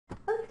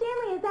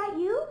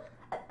you?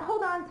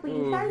 Hold on, sweetie.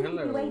 Ooh, Sorry to keep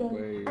hello, you waiting.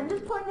 babe. I'm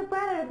just pulling the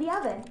bread out of the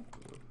oven.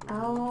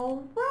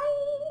 All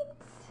right.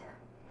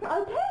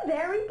 Okay,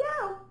 there we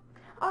go.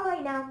 All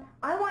right, now,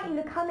 I want you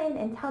to come in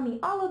and tell me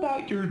all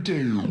about your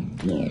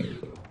day.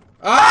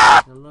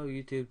 Ah! Hello,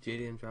 YouTube.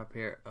 JDMdrop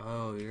here.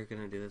 Oh, you're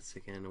gonna do this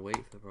again.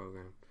 Wait for the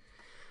program.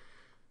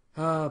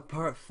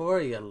 Part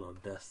 4, you got a little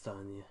dust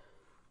on you.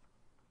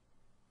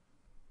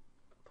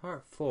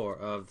 Part 4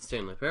 of the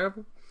Stanley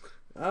Parable.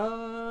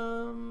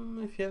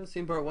 If you haven't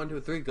seen part 1, 2,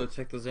 or 3, go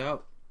check those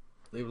out.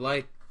 Leave a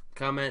like,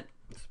 comment,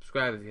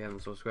 subscribe if you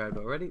haven't subscribed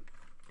already.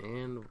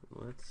 And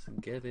let's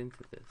get into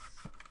this.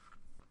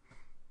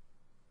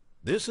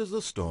 This is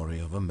the story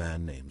of a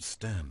man named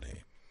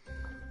Stanley.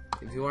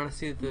 If you want to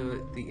see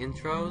the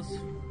intros,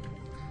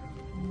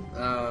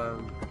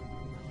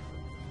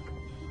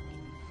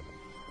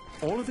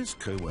 All of his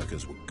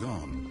co-workers were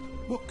gone.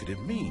 What could it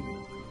mean?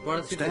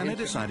 Stanley Stanley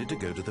decided to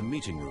go to the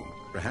meeting room.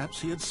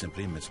 Perhaps he had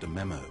simply missed a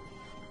memo.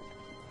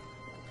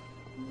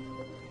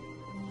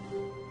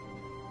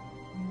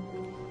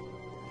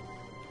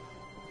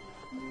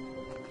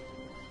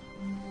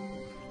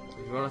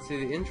 If you want to see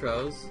the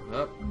intros,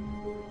 if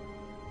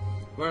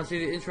you want to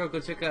see the intro, go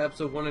check out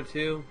episode 1 or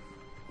 2.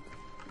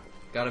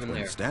 Got him in When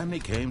there. Stanley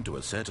came to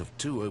a set of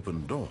 2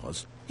 open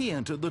doors, he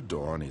entered the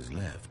door on his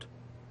left.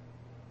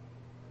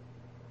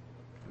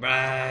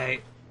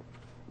 Right.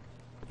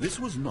 This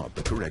was not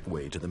the correct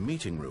way to the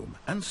meeting room,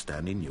 and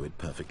Stanley knew it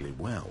perfectly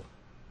well.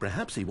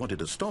 Perhaps he wanted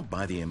to stop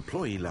by the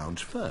employee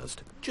lounge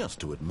first, just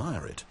to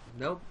admire it.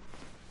 Nope.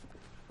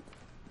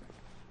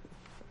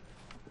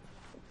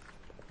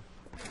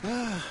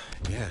 Ah,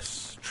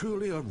 yes,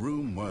 truly a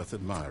room worth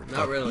admiring.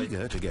 Not really.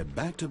 Eager to get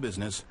back to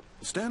business,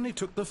 Stanley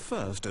took the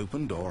first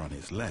open door on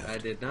his left. I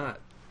did not.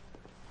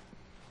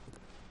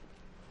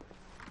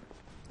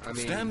 I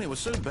mean, Stanley was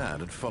so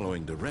bad at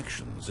following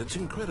directions, it's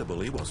incredible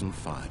he wasn't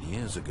 5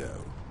 years ago.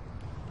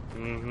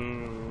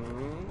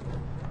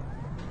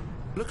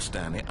 Look,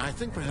 Stanley, I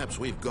think perhaps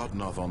we've gotten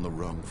off on the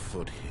wrong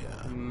foot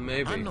here.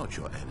 Maybe. I'm not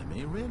your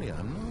enemy, really,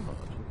 I'm not.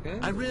 Okay.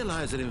 I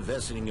realize that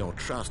investing your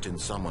trust in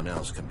someone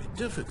else can be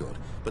difficult,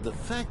 but the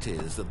fact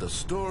is that the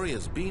story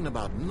has been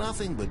about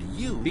nothing but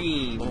you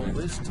all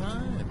this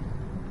time.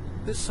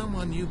 There's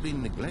someone you've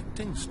been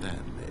neglecting,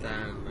 Stanley.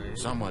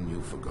 Someone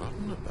you've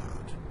forgotten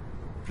about.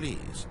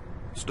 Please,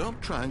 stop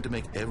trying to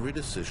make every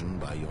decision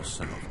by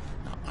yourself.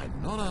 Now, I'm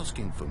not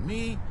asking for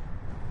me,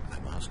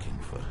 I'm asking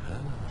for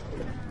her.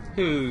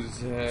 Who's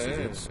This is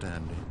it,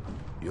 Stanley.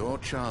 Your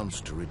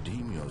chance to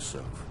redeem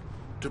yourself,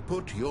 to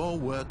put your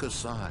work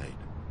aside,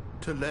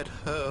 to let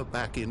her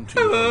back into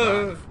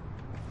your life.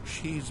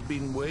 She's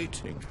been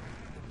waiting.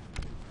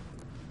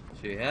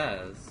 She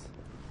has.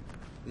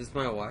 Is this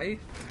my wife?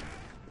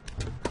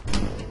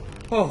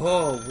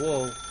 Oh,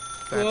 whoa.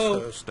 That's Whoa.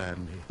 her,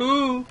 Stanley.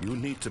 Who? You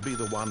need to be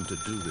the one to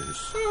do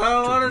this. I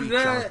don't to want to reach do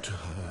out it. to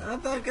her. I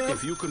thought I...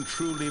 If you can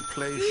truly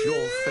place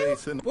your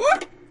faith in...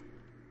 What?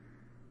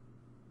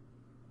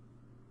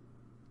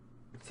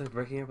 It's like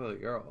breaking up with a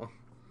girl.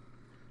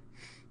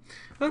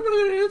 I'm not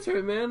gonna answer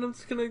it, man. I'm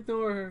just gonna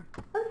ignore her.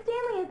 Oh,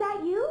 Stanley, is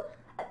that you?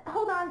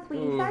 Hold on,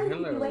 sweetie. Ooh, Sorry to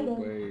keep hello, you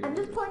waiting. babe. I'm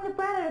just pulling the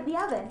bread out of the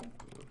oven.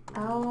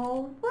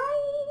 All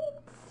right.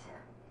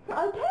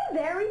 Okay,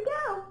 there we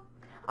go.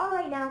 All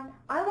right, now,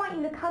 I want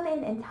you to come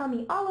in and tell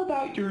me all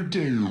about your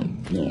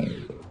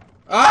day.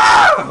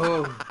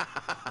 Ah!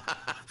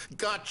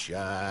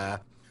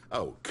 Gotcha.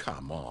 Oh,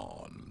 come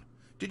on.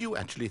 Did you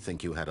actually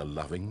think you had a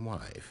loving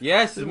wife?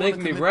 Yes, They it's wanna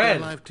making me commit red.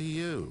 their life to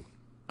you.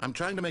 I'm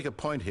trying to make a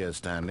point here,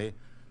 Stanley.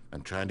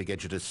 I'm trying to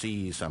get you to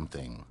see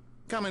something.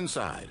 Come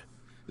inside.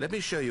 Let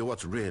me show you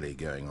what's really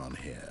going on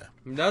here.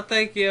 No,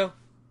 thank you.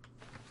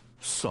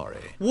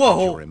 Sorry. Whoa.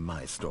 But you're in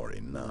my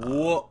story now.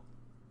 Whoa.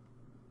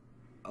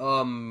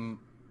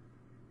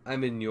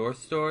 I'm in your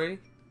story?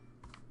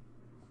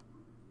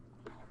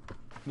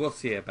 We'll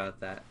see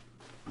about that.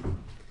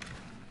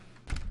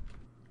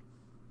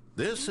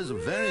 This is a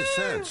very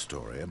sad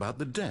story about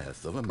the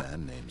death of a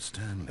man named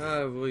Stanley.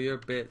 Oh, well, you're a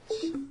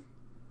bitch.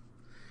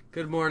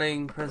 Good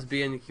morning. Press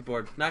B on your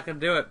keyboard. Not gonna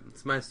do it.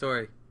 It's my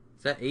story.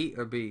 Is that 8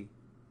 or B?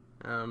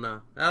 I don't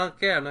know. I don't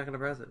care. I'm not gonna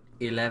press it.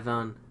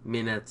 11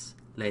 minutes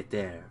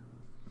later.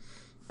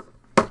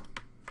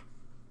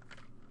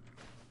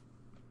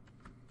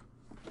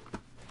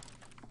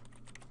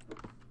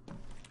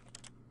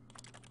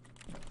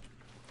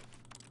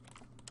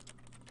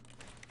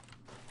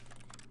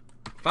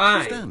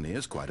 Fine. Stanley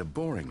is quite a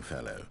boring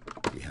fellow.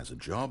 He has a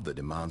job that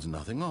demands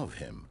nothing of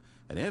him,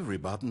 and every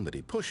button that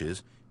he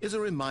pushes is a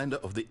reminder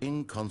of the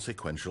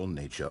inconsequential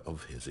nature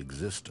of his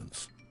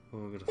existence. Oh,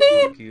 I'm gonna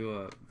fuck you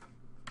up.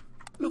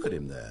 Look at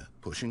him there,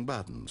 pushing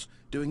buttons,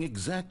 doing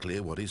exactly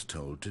what he's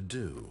told to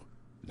do.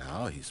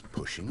 Now he's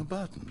pushing a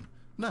button.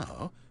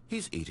 Now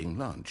he's eating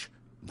lunch.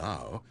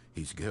 Now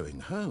he's going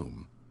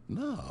home.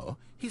 Now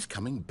he's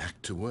coming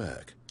back to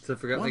work. So I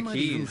forgot One my might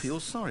even keys. feel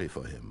sorry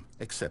for him,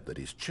 except that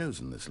he's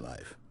chosen this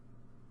life.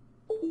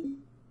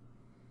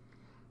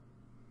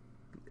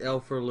 L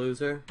for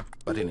loser.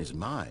 But in his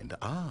mind,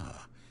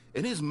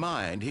 In his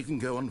mind, he can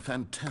go on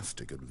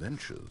fantastic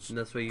adventures. And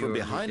that's where you From were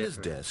behind his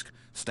different. desk,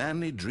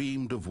 Stanley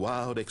dreamed of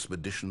wild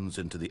expeditions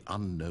into the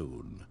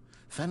unknown,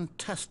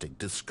 fantastic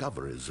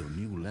discoveries of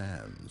new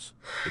lands.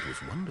 It was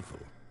wonderful.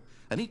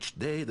 And each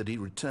day that he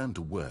returned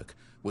to work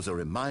was a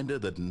reminder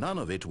that none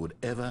of it would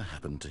ever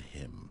happen to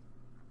him.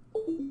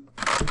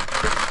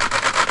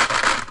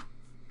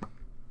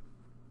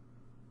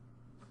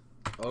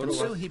 And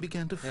so he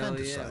began to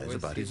fantasize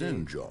about his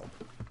own job.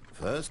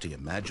 First, he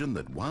imagined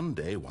that one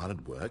day while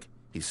at work,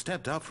 he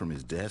stepped up from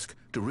his desk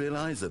to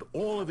realize that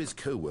all of his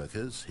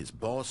co-workers, his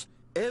boss,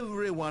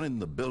 everyone in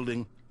the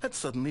building had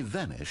suddenly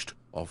vanished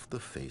off the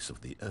face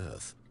of the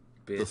earth.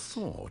 Bitch. The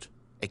thought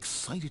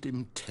excited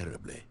him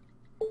terribly.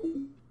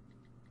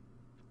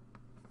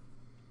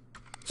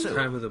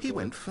 So he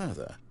went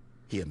further.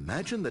 He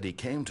imagined that he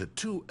came to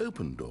 2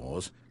 open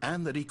doors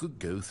and that he could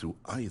go through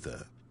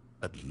either.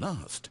 At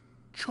last,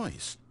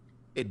 choice.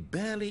 It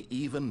barely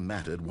even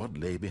mattered what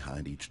lay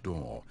behind each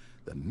door.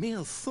 The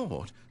mere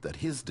thought that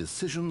his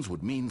decisions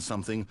would mean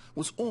something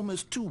was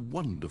almost too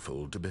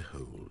wonderful to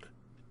behold.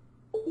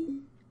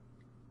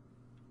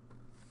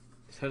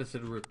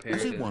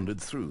 As he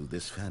wandered through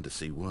this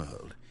fantasy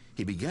world,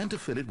 he began to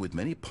fill it with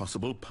many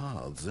possible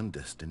paths and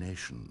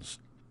destinations.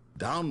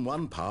 Down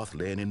one path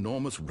lay an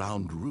enormous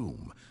round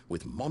room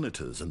with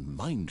monitors and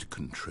mind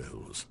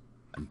controls.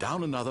 And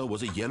down another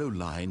was a yellow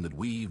line that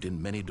weaved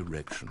in many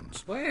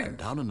directions. Where? And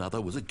down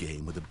another was a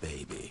game with a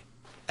baby.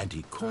 And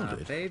he called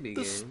it the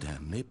game.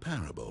 Stanley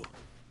Parable.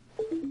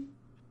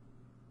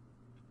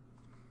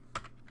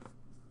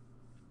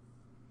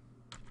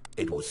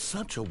 It was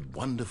such a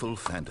wonderful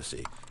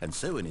fantasy, and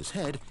so in his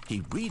head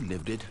he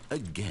relived it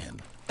again,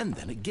 and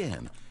then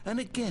again, and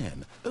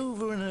again,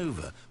 over and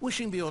over,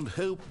 wishing beyond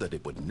hope that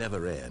it would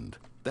never end,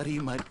 that he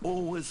might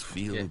always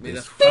feel Get me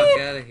this the fuck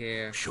out of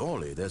here.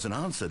 Surely there's an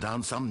answer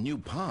down some new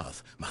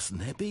path, mustn't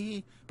there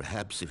be?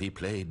 Perhaps if he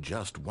played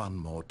just one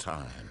more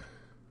time.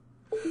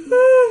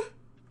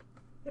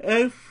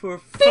 And for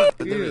fuck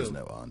But you. there is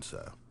no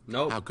answer.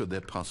 Nope. How could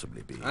there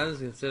possibly be? I was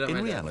gonna sit up In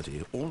my desk.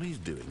 reality, all he's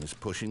doing is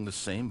pushing the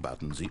same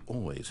buttons he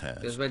always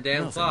has. There's my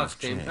damn Nothing clock, has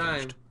same changed.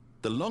 time.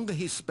 The longer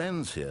he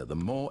spends here, the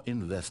more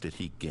invested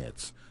he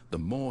gets. The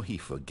more he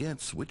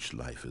forgets which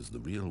life is the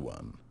real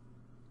one.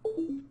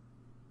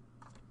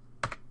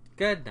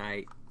 Good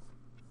night.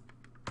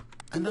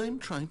 And I'm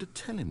trying to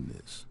tell him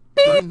this.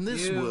 That in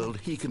this You. world,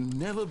 he can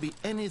never be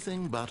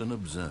anything but an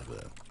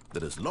observer.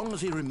 That as long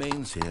as he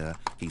remains here,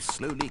 he's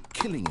slowly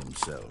killing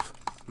himself.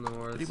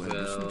 But he won't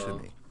listen to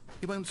me.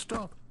 He won't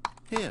stop.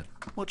 Here,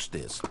 watch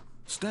this.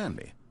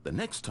 Stanley, the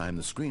next time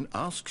the screen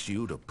asks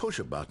you to push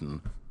a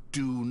button,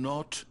 do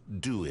not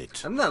do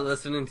it. I'm not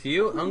listening to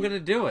you. I'm gonna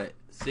do it.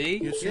 See?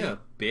 You see? Yeah,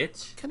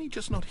 bitch. Can he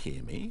just not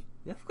hear me?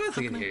 Yeah, of course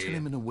How I can can I hear tell you.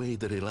 him in a way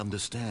that he'll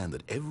understand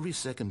that every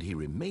second he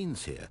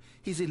remains here,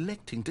 he's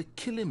electing to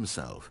kill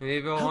himself?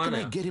 Maybe I How can I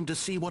wanna. get him to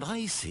see what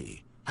I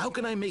see? How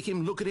can I make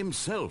him look at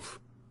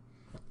himself?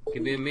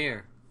 Give me a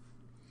mirror.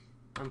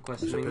 I'm I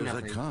questioning suppose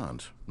nothing. I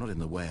can't. Not in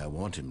the way I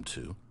want him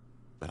to.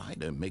 But I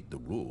don't make the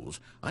rules.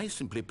 I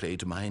simply play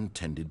to my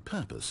intended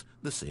purpose,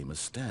 the same as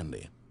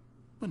Stanley.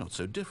 We're not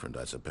so different,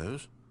 I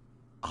suppose.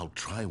 I'll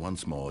try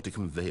once more to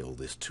convey all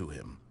this to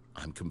him.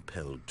 I'm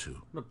compelled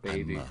to. What a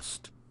baby. I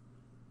must.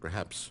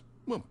 Perhaps,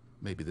 well,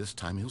 maybe this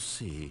time he'll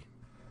see.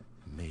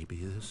 Maybe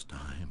this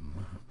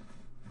time.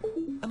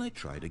 And I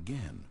tried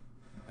again.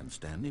 And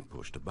Stanley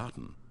pushed a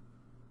button.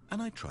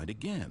 And I tried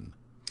again.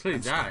 Please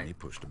and die. Stanley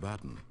pushed a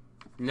button.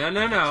 No,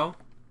 no, no.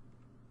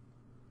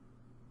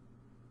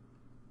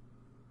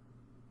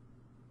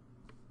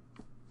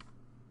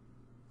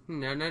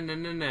 No, no, no,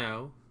 no,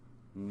 no.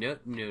 No,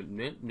 no,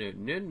 no, no,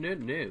 no, no,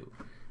 no.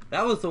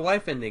 That was the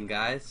wife ending,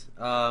 guys.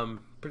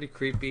 Pretty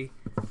creepy.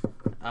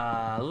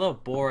 A little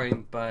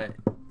boring, but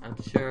I'm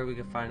sure we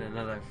can find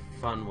another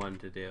fun one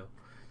to do.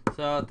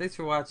 So, thanks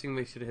for watching.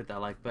 Make sure to hit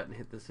that like button,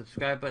 hit the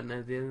subscribe button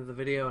at the end of the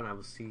video, and I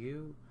will see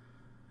you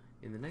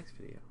in the next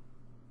video.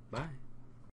 Bye.